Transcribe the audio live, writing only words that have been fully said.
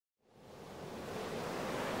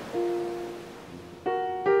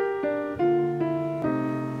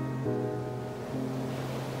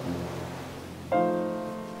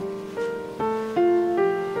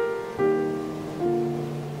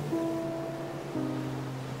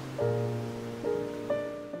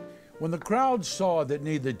When the crowd saw that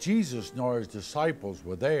neither Jesus nor his disciples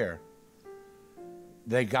were there,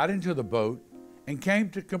 they got into the boat and came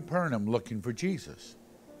to Capernaum looking for Jesus.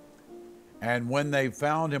 And when they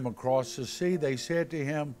found him across the sea, they said to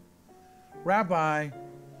him, "Rabbi,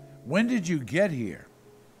 when did you get here?"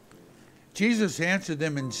 Jesus answered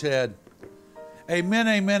them and said, "Amen,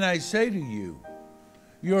 amen, I say to you,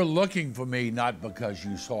 you're looking for me not because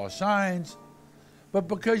you saw signs, but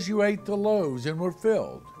because you ate the loaves and were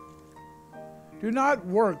filled. Do not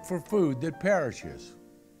work for food that perishes,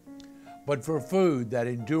 but for food that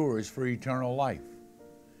endures for eternal life,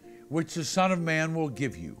 which the Son of Man will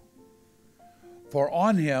give you. For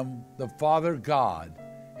on him the Father God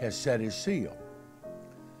has set his seal."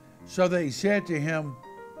 So they said to him,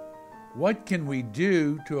 "What can we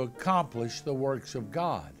do to accomplish the works of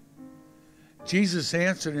God?" Jesus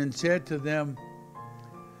answered and said to them,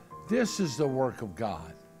 "This is the work of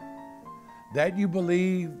God, that you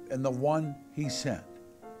believe in the one he sent."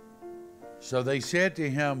 So they said to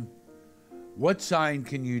him, "What sign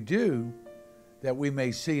can you do that we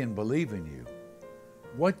may see and believe in you?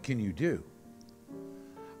 What can you do?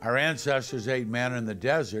 Our ancestors ate manna in the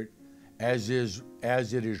desert, as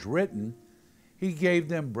it is written, he gave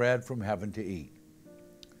them bread from heaven to eat."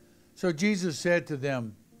 So Jesus said to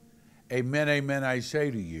them, "Amen, amen, I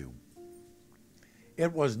say to you,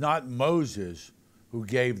 it was not Moses who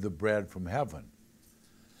gave the bread from heaven.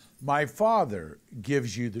 My Father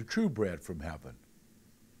gives you the true bread from heaven.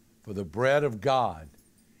 For the bread of God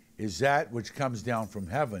is that which comes down from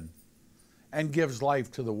heaven and gives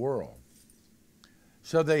life to the world."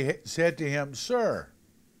 So they said to him, "Sir,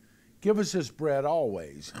 give us this bread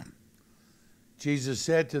always." Jesus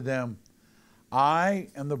said to them,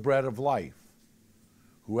 "I am the bread of life.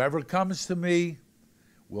 Whoever comes to me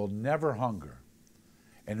will never hunger,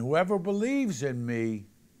 and whoever believes in me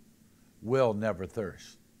will never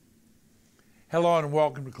thirst." Hello and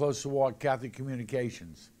welcome to Close to Walk Catholic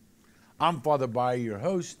Communications. I'm Father Bayer, your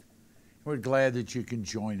host, and we're glad that you can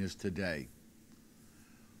join us today.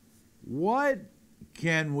 What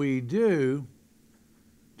can we do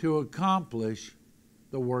to accomplish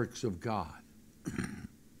the works of God?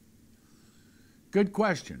 Good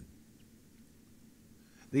question.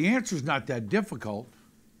 The answer is not that difficult.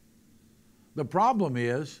 The problem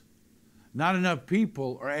is not enough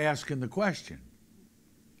people are asking the question.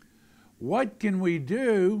 What can we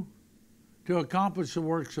do to accomplish the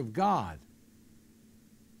works of God?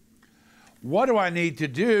 What do I need to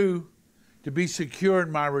do to be secure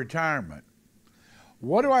in my retirement?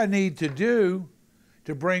 What do I need to do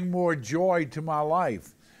to bring more joy to my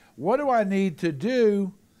life? What do I need to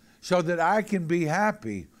do so that I can be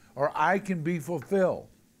happy or I can be fulfilled?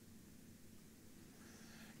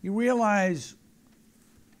 You realize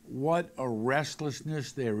what a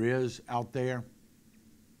restlessness there is out there?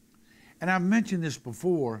 And I've mentioned this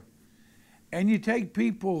before, and you take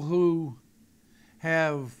people who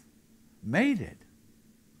have made it.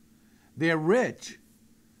 They're rich.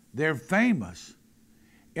 They're famous.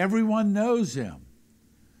 Everyone knows them.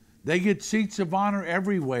 They get seats of honor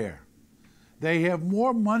everywhere. They have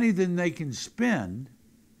more money than they can spend.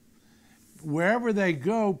 Wherever they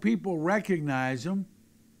go, people recognize them.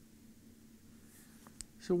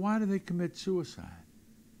 So why do they commit suicide?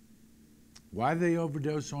 Why do they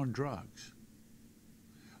overdose on drugs?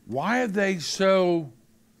 Why are they so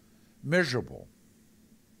miserable?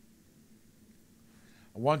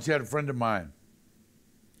 I once had a friend of mine,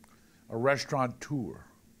 a restaurateur.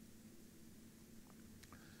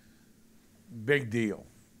 Big deal.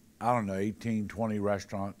 I don't know, 18, 20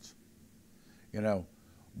 restaurants. You know,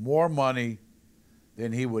 more money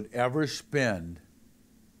than he would ever spend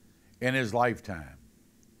in his lifetime.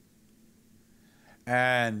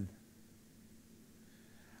 And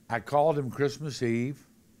I called him Christmas Eve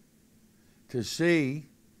to see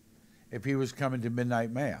if he was coming to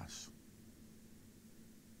midnight mass.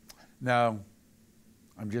 No,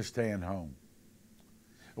 I'm just staying home.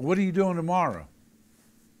 What are you doing tomorrow?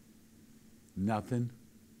 Nothing.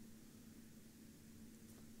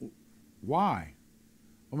 Why?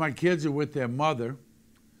 Well, my kids are with their mother.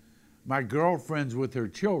 My girlfriend's with her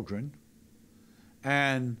children.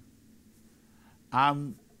 And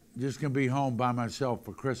I'm just going to be home by myself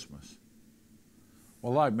for Christmas.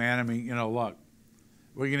 Well, look, man, I mean, look,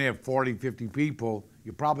 we're going to have 40, 50 people.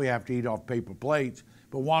 You probably have to eat off paper plates,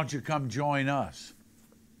 but why don't you come join us?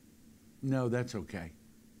 No, that's okay.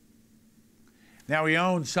 Now, he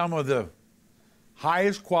owns some of the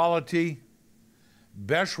highest quality,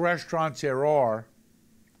 best restaurants there are,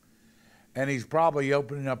 and he's probably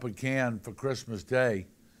opening up a can for Christmas Day,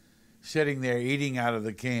 sitting there eating out of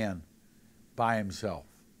the can by himself.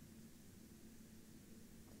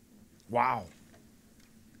 Wow.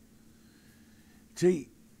 See,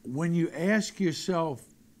 when you ask yourself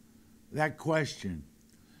that question,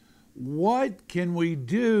 what can we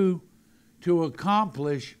do to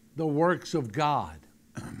accomplish the works of God?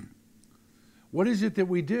 What is it that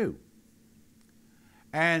we do?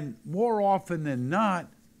 And more often than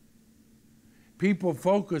not, people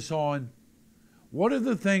focus on, what are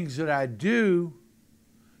the things that I do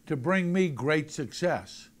to bring me great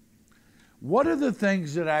success? What are the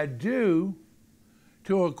things that I do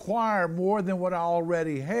to acquire more than what I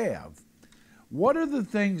already have? What are the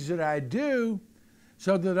things that I do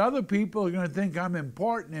so that other people are going to think I'm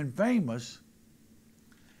important and famous?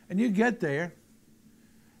 And you get there.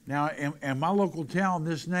 Now, in my local town,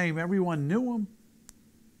 this name, everyone knew him.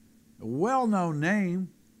 A well-known name,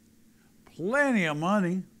 plenty of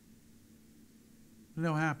money,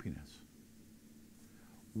 no happiness.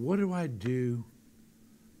 What do I do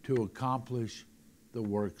to accomplish the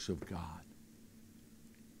works of God?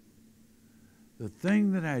 The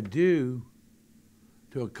thing that I do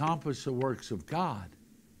to accomplish the works of God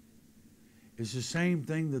is the same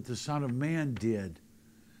thing that the Son of Man did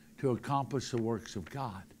to accomplish the works of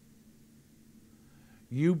God.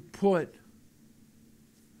 You put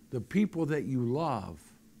the people that you love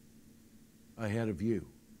ahead of you.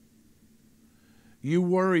 You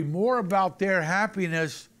worry more about their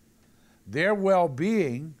happiness, their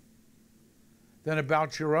well-being, than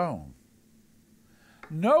about your own.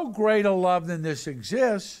 No greater love than this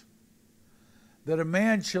exists, that a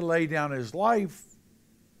man should lay down his life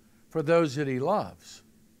for those that he loves.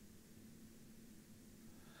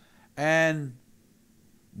 And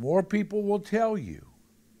more people will tell you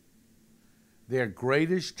their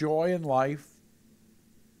greatest joy in life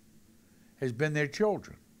has been their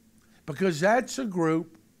children, because that's a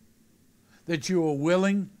group that you are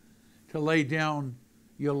willing to lay down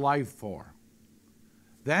your life for.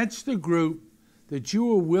 That's the group that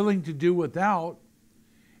you are willing to do without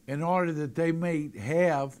in order that they may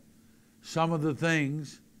have some of the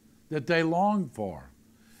things that they long for.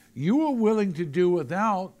 You are willing to do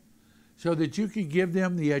without so that you can give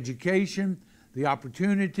them the education, the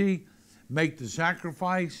opportunity, make the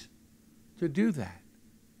sacrifice to do that.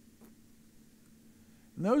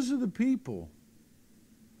 And those are the people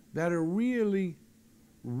that are really,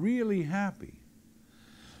 really happy.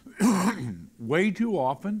 Way too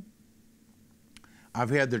often, I've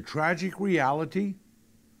had the tragic reality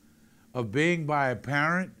of being by a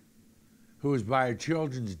parent who is by a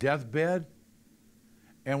children's deathbed,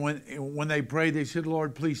 and when they prayed, they said,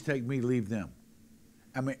 Lord, please take me, leave them.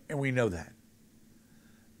 I mean, and we know that.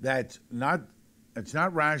 It's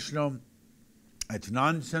not rational. It's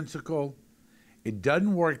nonsensical. It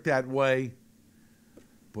doesn't work that way.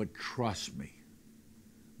 But trust me,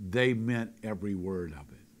 they meant every word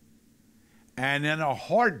of it. And in a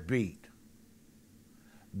heartbeat,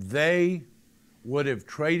 they would have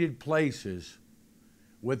traded places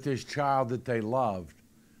with this child that they loved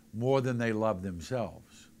more than they loved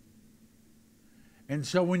themselves. And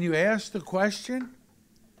so when you ask the question,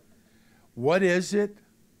 what is it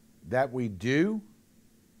that we do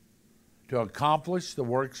to accomplish the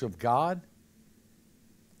works of God?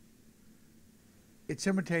 It's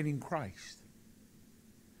imitating Christ.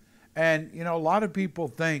 And, you know, a lot of people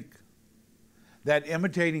think that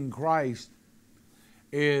imitating Christ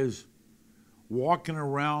is walking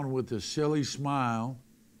around with a silly smile,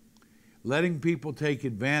 letting people take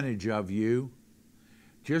advantage of you,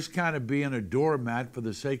 just kind of being a doormat for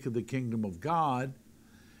the sake of the kingdom of God,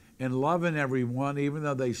 and loving everyone even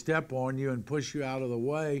though they step on you and push you out of the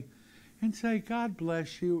way, and say, God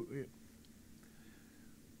bless you.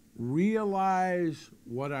 Realize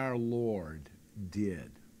what our Lord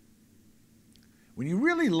did. When you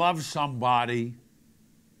really love somebody,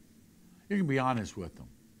 you can be honest with them.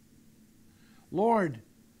 Lord,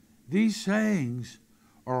 these sayings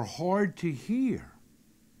are hard to hear.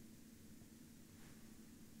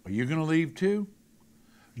 Are you going to leave too?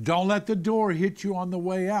 Don't let the door hit you on the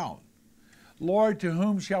way out. Lord, to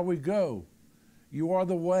whom shall we go? You are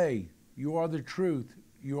the way, you are the truth,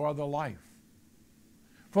 you are the life.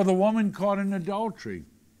 For the woman caught in adultery,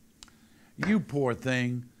 you poor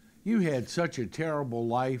thing, you had such a terrible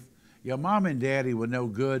life. Your mom and daddy were no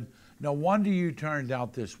good. No wonder you turned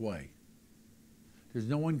out this way. Does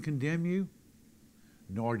no one condemn you?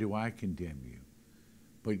 Nor do I condemn you.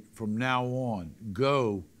 But from now on,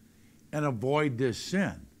 go and avoid this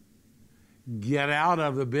sin. Get out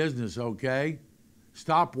of the business, okay?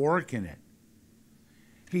 Stop working it.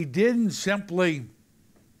 He didn't simply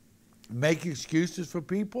make excuses for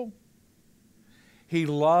people. He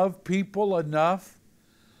loved people enough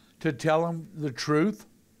to tell them the truth.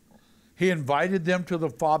 He invited them to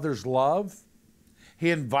the Father's love.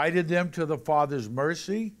 He invited them to the Father's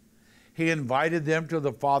mercy. He invited them to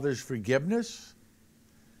the Father's forgiveness.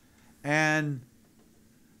 And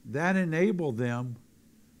that enabled them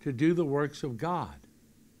to do the works of God.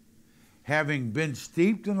 Having been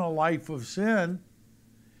steeped in a life of sin,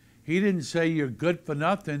 he didn't say you're good for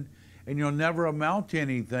nothing and you'll never amount to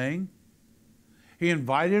anything. He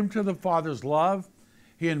invited him to the Father's love.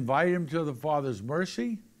 He invited him to the Father's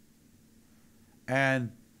mercy.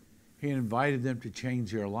 And he invited them to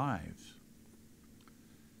change their lives.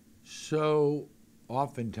 So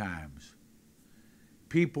oftentimes,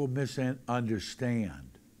 people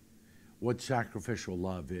misunderstand what sacrificial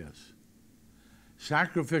love is.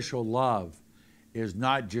 Sacrificial love is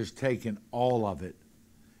not just taking all of it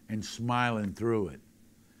and smiling through it.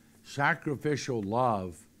 Sacrificial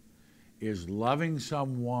love is loving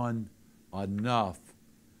someone enough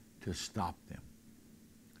to stop them.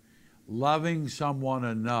 Loving someone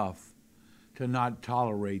enough to not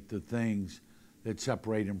tolerate the things that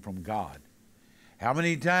separate them from God. How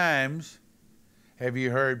many times have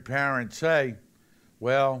you heard parents say,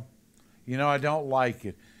 well, you know, I don't like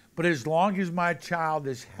it, but as long as my child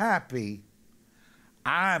is happy,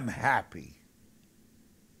 I'm happy.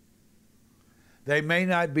 They may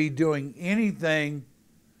not be doing anything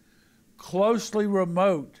closely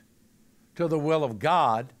remote to the will of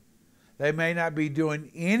God. They may not be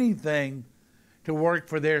doing anything to work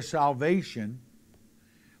for their salvation,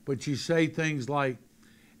 but you say things like,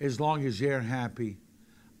 as long as they're happy,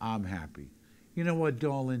 I'm happy. You know what,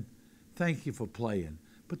 darling? Thank you for playing,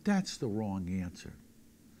 but that's the wrong answer.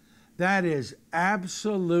 That is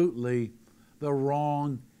absolutely the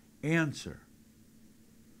wrong answer.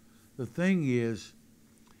 The thing is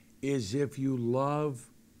if you love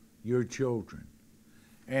your children,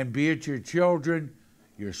 and be it your children,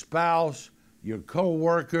 your spouse, your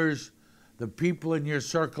co-workers, the people in your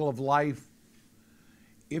circle of life,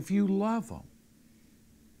 if you love them,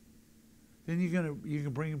 then you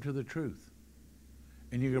can bring them to the truth.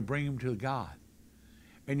 And you're going to bring them to God.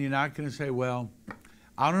 And you're not going to say, well,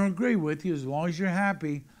 I don't agree with you. As long as you're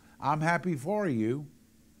happy, I'm happy for you.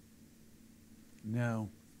 No.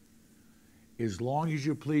 As long as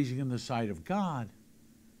you're pleasing in the sight of God,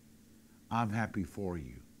 I'm happy for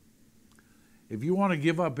you. If you want to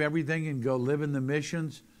give up everything and go live in the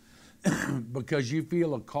missions because you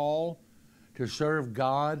feel a call to serve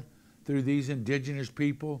God through these indigenous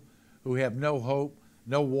people who have no hope,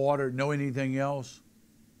 no water, no anything else,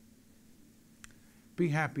 be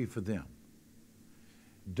happy for them.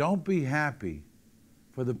 Don't be happy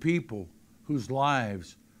for the people whose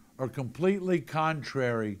lives are completely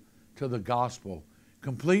contrary to the gospel,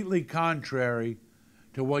 completely contrary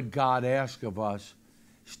to what God asks of us,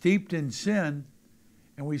 steeped in sin,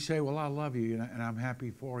 and we say, well, I love you and I'm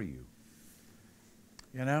happy for you.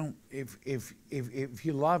 You know, if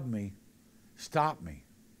you love me, stop me.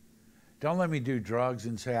 Don't let me do drugs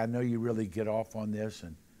and say, I know you really get off on this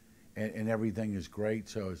and everything is great,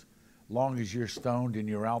 so as long as you're stoned and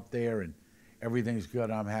you're out there and everything's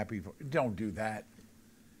good, I'm happy for you. Don't do that.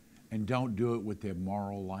 And don't do it with their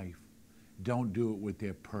moral life. Don't do it with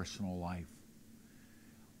their personal life.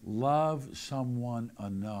 Love someone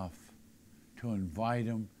enough to invite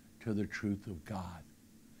them to the truth of God.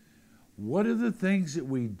 What are the things that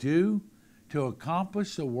we do to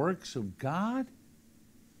accomplish the works of God?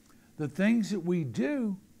 The things that we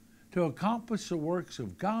do to accomplish the works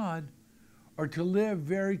of God are to live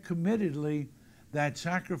very committedly that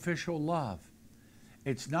sacrificial love.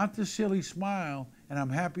 It's not the silly smile, and I'm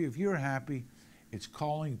happy if you're happy. It's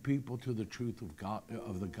calling people to the truth of God,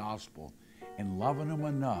 of the gospel, and loving them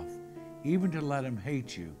enough, even to let them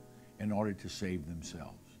hate you in order to save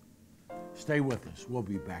themselves. Stay with us. We'll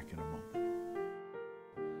be back in a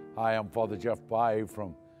moment. Hi, I'm Father Jeff Baye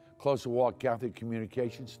from Closer Walk Catholic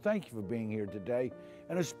Communications. Thank you for being here today,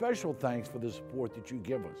 and a special thanks for the support that you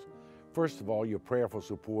give us. First of all, your prayerful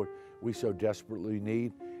support we so desperately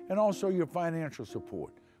need, and also your financial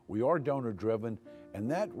support. We are donor-driven,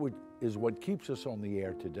 and that is what keeps us on the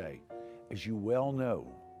air today. As you well know,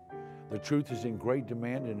 the truth is in great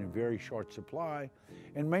demand and in very short supply,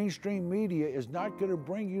 and mainstream media is not going to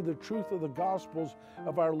bring you the truth of the Gospels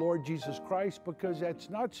of our Lord Jesus Christ because that's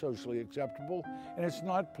not socially acceptable and it's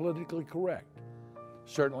not politically correct.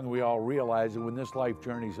 Certainly we all realize that when this life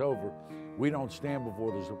journey's over, we don't stand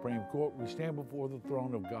before the Supreme Court, we stand before the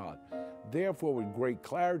throne of God. Therefore, with great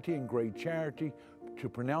clarity and great charity, to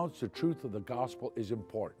pronounce the truth of the gospel is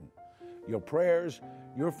important. Your prayers,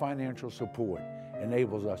 your financial support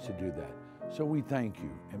enables us to do that. So we thank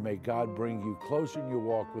you, and may God bring you closer in your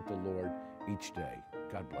walk with the Lord each day.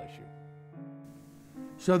 God bless you.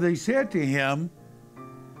 So they said to him,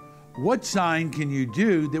 "What sign can you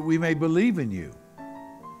do that we may believe in you?"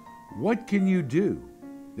 What can you do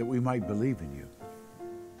that we might believe in you?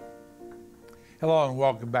 Hello and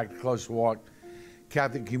welcome back to Close Walk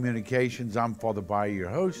Catholic Communications. I'm Father Bayer, your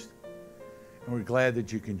host, and we're glad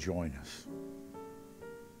that you can join us.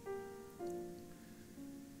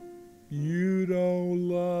 You don't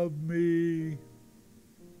love me.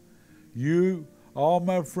 All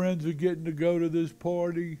my friends are getting to go to this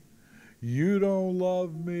party. You don't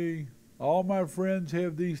love me. All my friends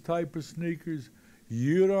have these type of sneakers.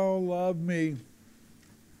 You don't love me.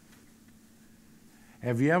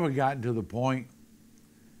 Have you ever gotten to the point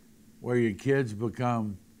where your kids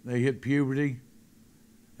they hit puberty,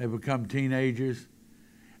 they become teenagers,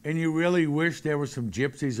 and you really wish there were some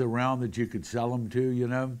gypsies around that you could sell them to, you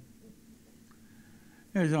know?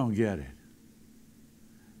 They just don't get it.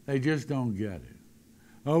 They just don't get it.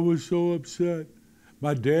 I was so upset.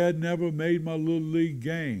 My dad never made my Little League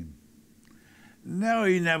game. No,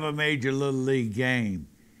 he never made your Little League game.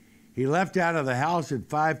 He left out of the house at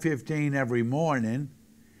 5:15 every morning.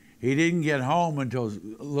 He didn't get home until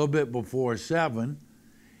a little bit before 7.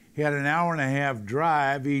 He had an hour and a half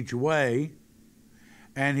drive each way,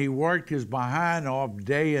 and he worked his behind off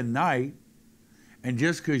day and night. And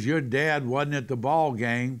just because your dad wasn't at the ball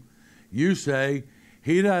game, you say,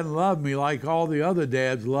 he doesn't love me like all the other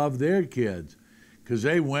dads love their kids, because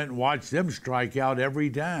they went and watched them strike out every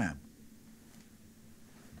time.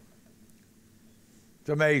 It's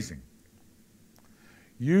amazing.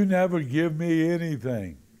 You never give me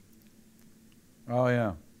anything. Oh,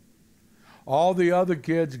 yeah. All the other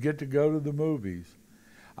kids get to go to the movies.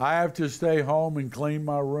 I have to stay home and clean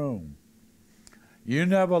my room. You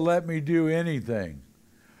never let me do anything.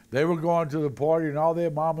 They were going to the party and all their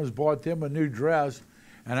mamas bought them a new dress,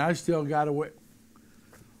 and I still got to wait.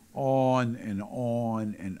 On and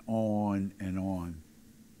on and on and on.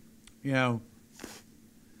 You know,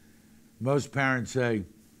 most parents say,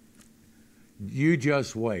 you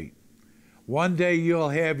just wait. One day you'll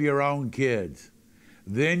have your own kids.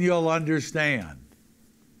 Then you'll understand.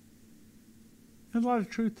 There's a lot of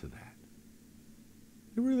truth to that.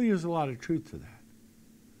 There really is a lot of truth to that.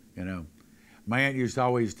 You know, my aunt used to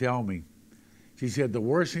always tell me, she said, the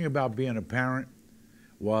worst thing about being a parent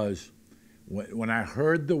was when I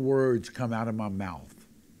heard the words come out of my mouth,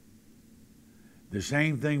 the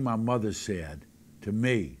same thing my mother said to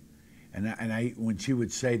me, and when she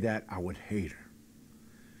would say that, I would hate her.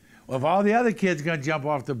 Well, if all the other kids are going to jump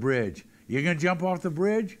off the bridge, you're going to jump off the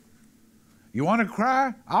bridge? You want to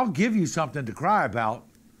cry? I'll give you something to cry about.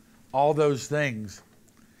 All those things.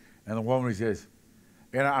 And the woman says,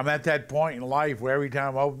 and I'm at that point in life where every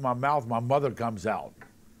time I open my mouth, my mother comes out.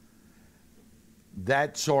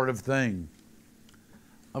 That sort of thing.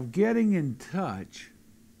 Of getting in touch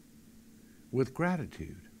with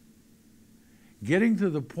gratitude. Getting to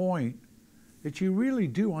the point that you really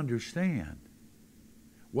do understand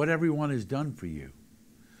what everyone has done for you.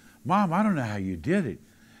 Mom, I don't know how you did it.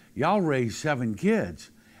 Y'all raised 7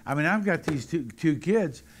 kids. I mean, I've got these two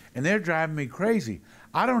kids, and they're driving me crazy.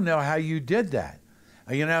 I don't know how you did that.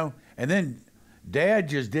 You know, and then Dad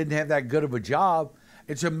just didn't have that good of a job.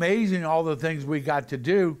 It's amazing all the things we got to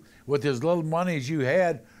do with as little money as you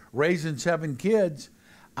had, raising 7 kids.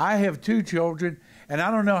 I have 2 children, and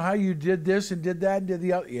I don't know how you did this and did that and did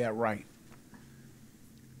the other. Yeah, right.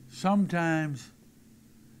 Sometimes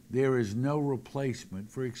there is no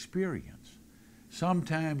replacement for experience.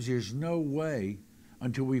 Sometimes there's no way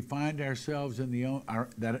until we find ourselves in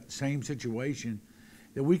that same situation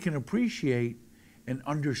that we can appreciate and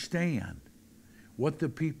understand what the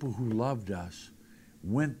people who loved us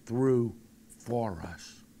went through for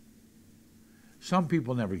us. Some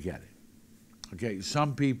people never get it. Okay,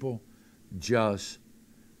 some people just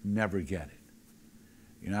never get it.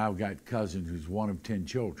 You know, I've got cousins who's one of 10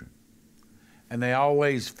 children. And they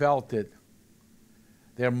always felt that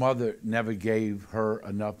their mother never gave her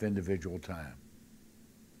enough individual time.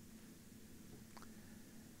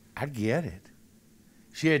 I get it.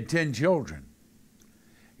 She had 10 children.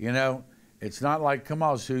 You know, it's not like, come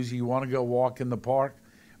on, Susie, you want to go walk in the park?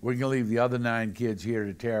 We're going to leave the other 9 kids here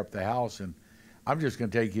to tear up the house, and I'm just going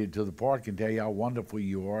to take you to the park and tell you how wonderful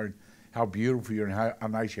you are and how beautiful you are and how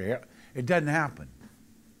nice your hair. It doesn't happen.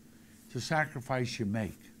 It's a sacrifice you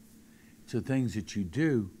make. It's the things that you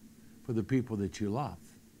do for the people that you love.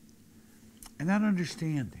 And that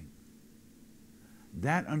understanding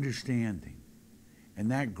and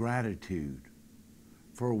that gratitude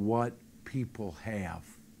for what people have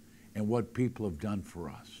and what people have done for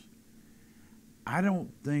us. I don't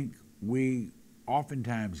think we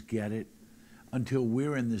oftentimes get it until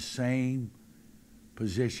we're in the same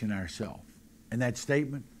position ourselves. And that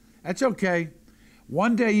statement, that's okay.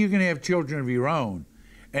 One day you're going to have children of your own,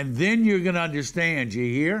 and then you're going to understand, you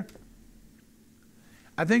hear?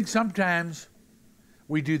 I think sometimes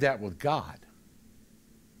we do that with God.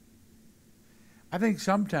 I think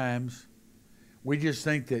sometimes we just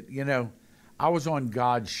think that, I was on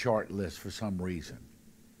God's short list for some reason.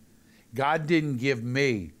 God didn't give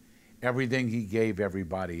me everything he gave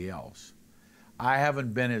everybody else. I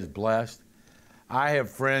haven't been as blessed. I have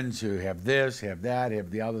friends who have this, have that,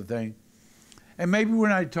 have the other thing. And maybe we're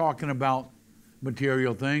not talking about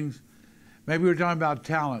material things. Maybe we're talking about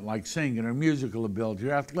talent like singing or musical ability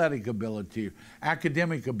or athletic ability or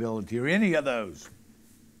academic ability or any of those.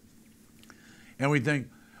 And we think,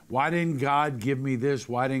 why didn't God give me this?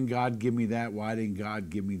 Why didn't God give me that? Why didn't God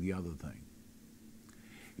give me the other thing?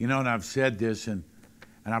 And I've said this, and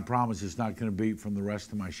I promise it's not going to be from the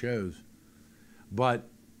rest of my shows, but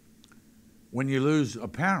when you lose a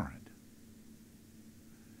parent,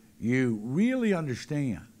 you really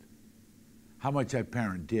understand how much that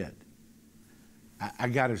parent did. I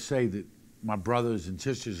got to say that my brothers and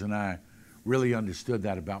sisters and I really understood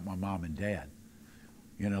that about my mom and dad,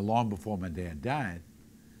 long before my dad died.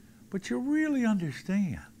 But you really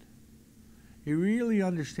understand. You really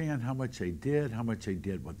understand how much they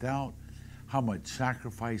did without, how much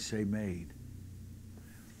sacrifice they made.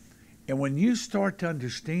 And when you start to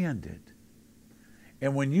understand it,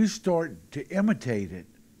 and when you start to imitate it,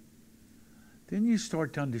 then you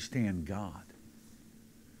start to understand God.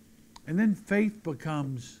 And then faith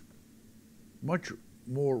becomes much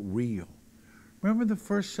more real. Remember the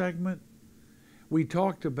first segment? We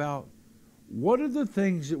talked about what are the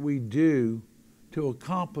things that we do to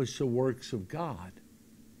accomplish the works of God.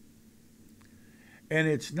 And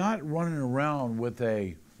it's not running around with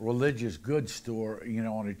a religious goods store,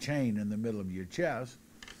 on a chain in the middle of your chest.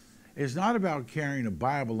 It's not about carrying a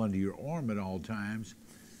Bible under your arm at all times.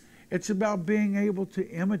 It's about being able to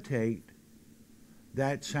imitate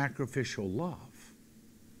that sacrificial love.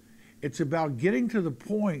 It's about getting to the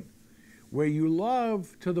point where you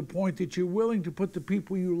love to the point that you're willing to put the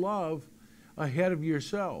people you love ahead of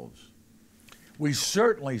yourselves. We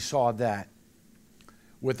certainly saw that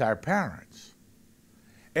with our parents.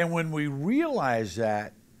 And when we realized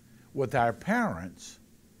that with our parents,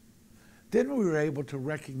 then we were able to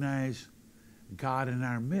recognize God in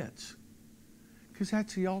our midst. Because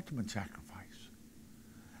that's the ultimate sacrifice.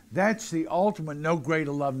 That's the ultimate, no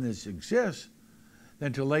greater love than this exists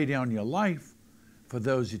than to lay down your life for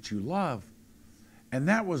those that you love. And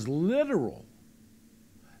that was literal.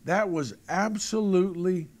 That was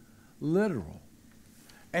absolutely literal.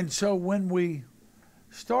 And so when we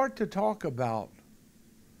start to talk about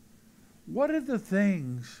what are the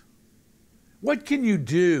things, what can you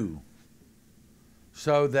do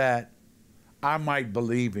so that I might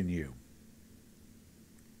believe in you?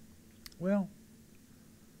 Well,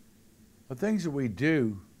 the things that we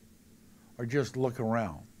do are just look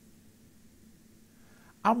around.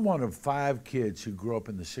 I'm one of 5 kids who grew up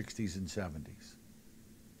in the 60s and 70s.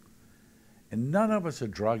 And none of us are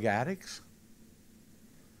drug addicts.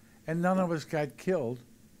 And none of us got killed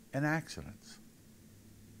in accidents.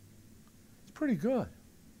 It's pretty good.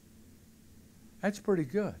 That's pretty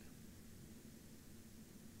good.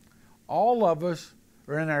 All of us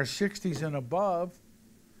are in our 60s and above,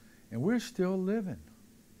 and we're still living.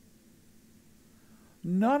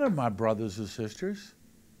 None of my brothers or sisters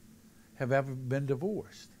have ever been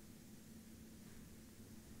divorced.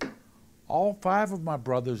 All 5 of my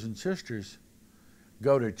brothers and sisters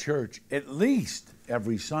go to church at least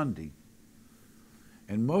every Sunday,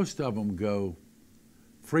 and most of them go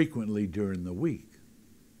frequently during the week.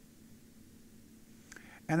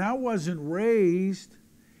 And I wasn't raised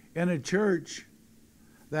in a church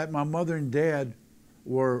that my mother and dad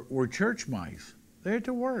were church mice. They had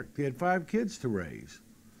to work. They had 5 kids to raise.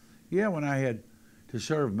 Yeah, when I had to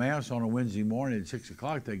serve Mass on a Wednesday morning at 6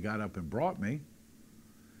 o'clock, they got up and brought me.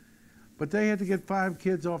 But they had to get 5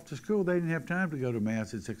 kids off to school. They didn't have time to go to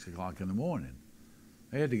Mass at 6 o'clock in the morning.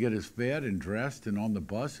 They had to get us fed and dressed and on the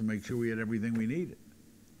bus and make sure we had everything we needed.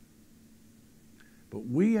 But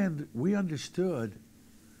we understood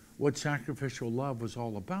what sacrificial love was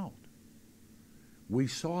all about. We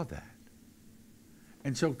saw that.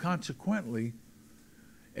 And so consequently,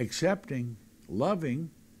 accepting,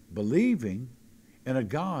 loving, believing in a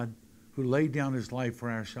God who laid down his life for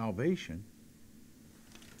our salvation,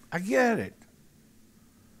 I get it.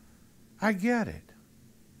 I get it.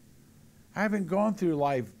 I haven't gone through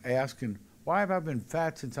life asking, why have I been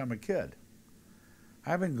fat since I'm a kid? I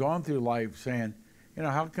haven't gone through life saying,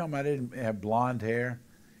 how come I didn't have blonde hair,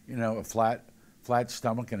 a flat flat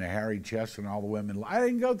stomach and a hairy chest and all the women. I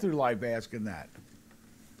didn't go through life asking that.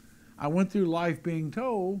 I went through life being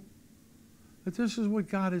told that this is what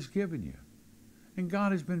God has given you. And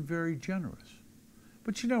God has been very generous.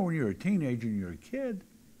 But you know, when you're a teenager and you're a kid,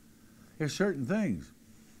 there's certain things.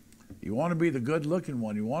 You want to be the good-looking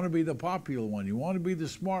one. You want to be the popular one. You want to be the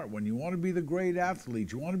smart one. You want to be the great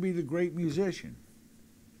athlete. You want to be the great musician.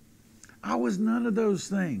 I was none of those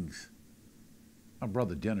things. My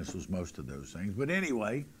brother Dennis was most of those things. But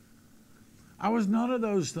anyway, I was none of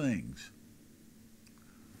those things.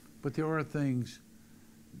 But there are things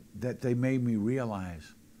that they made me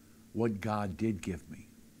realize what God did give me.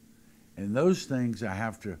 And those things I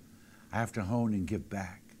have to hone and give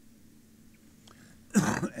back.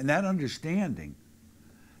 And that understanding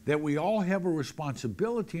that we all have a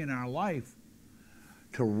responsibility in our life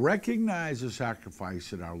to recognize the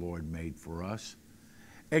sacrifice that our Lord made for us,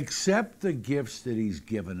 accept the gifts that He's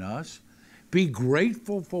given us, be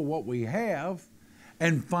grateful for what we have,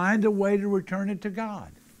 and find a way to return it to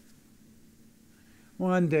God.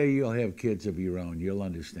 One day you'll have kids of your own. You'll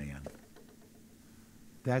understand.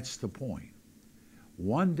 That's the point.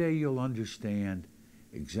 One day you'll understand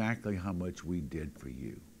exactly how much we did for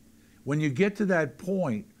you. When you get to that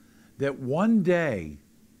point that one day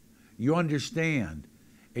you understand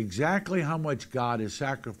exactly how much God has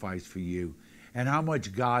sacrificed for you and how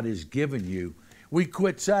much God has given you, we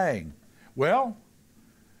quit saying, well,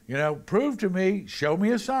 you know, prove to me, show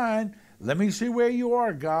me a sign, let me see where you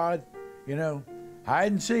are, God. You know,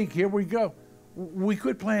 hide and seek, here we go. We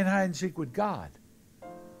quit playing hide and seek with God.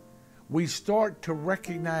 We start to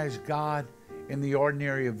recognize God in the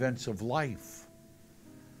ordinary events of life.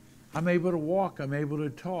 I'm able to walk, I'm able to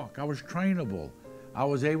talk, I was trainable, I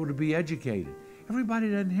was able to be educated. Everybody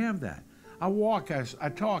doesn't have that. I walk, I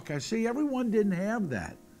talk, I see. Everyone didn't have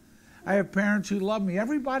that. I have parents who love me.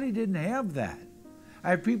 Everybody didn't have that.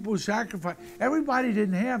 I have people who sacrifice. Everybody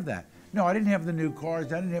didn't have that. No, I didn't have the new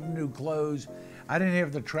cars, I didn't have the new clothes, I didn't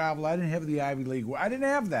have the travel, I didn't have the Ivy League. I didn't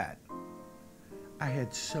have that. I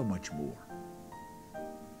had so much more.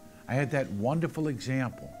 I had that wonderful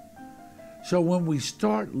example. So when we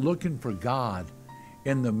start looking for God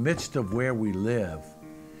in the midst of where we live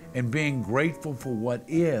and being grateful for what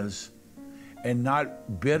is and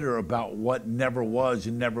not bitter about what never was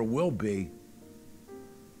and never will be,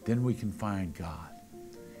 then we can find God.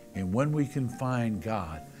 And when we can find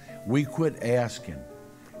God, we quit asking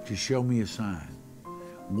to show me a sign.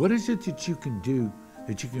 What is it that you can do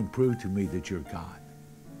that you can prove to me that you're God?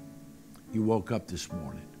 You woke up this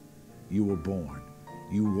morning. You were born.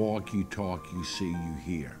 You walk, you talk, you see, you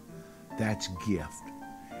hear. That's gift.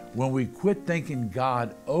 When we quit thinking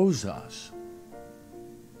God owes us,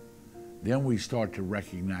 then we start to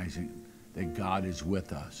recognizing that God is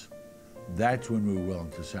with us. That's when we're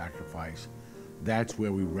willing to sacrifice. That's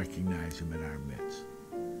where we recognize Him in our midst.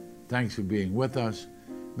 Thanks for being with us.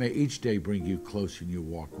 May each day bring you closer in your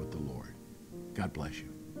walk with the Lord. God bless you.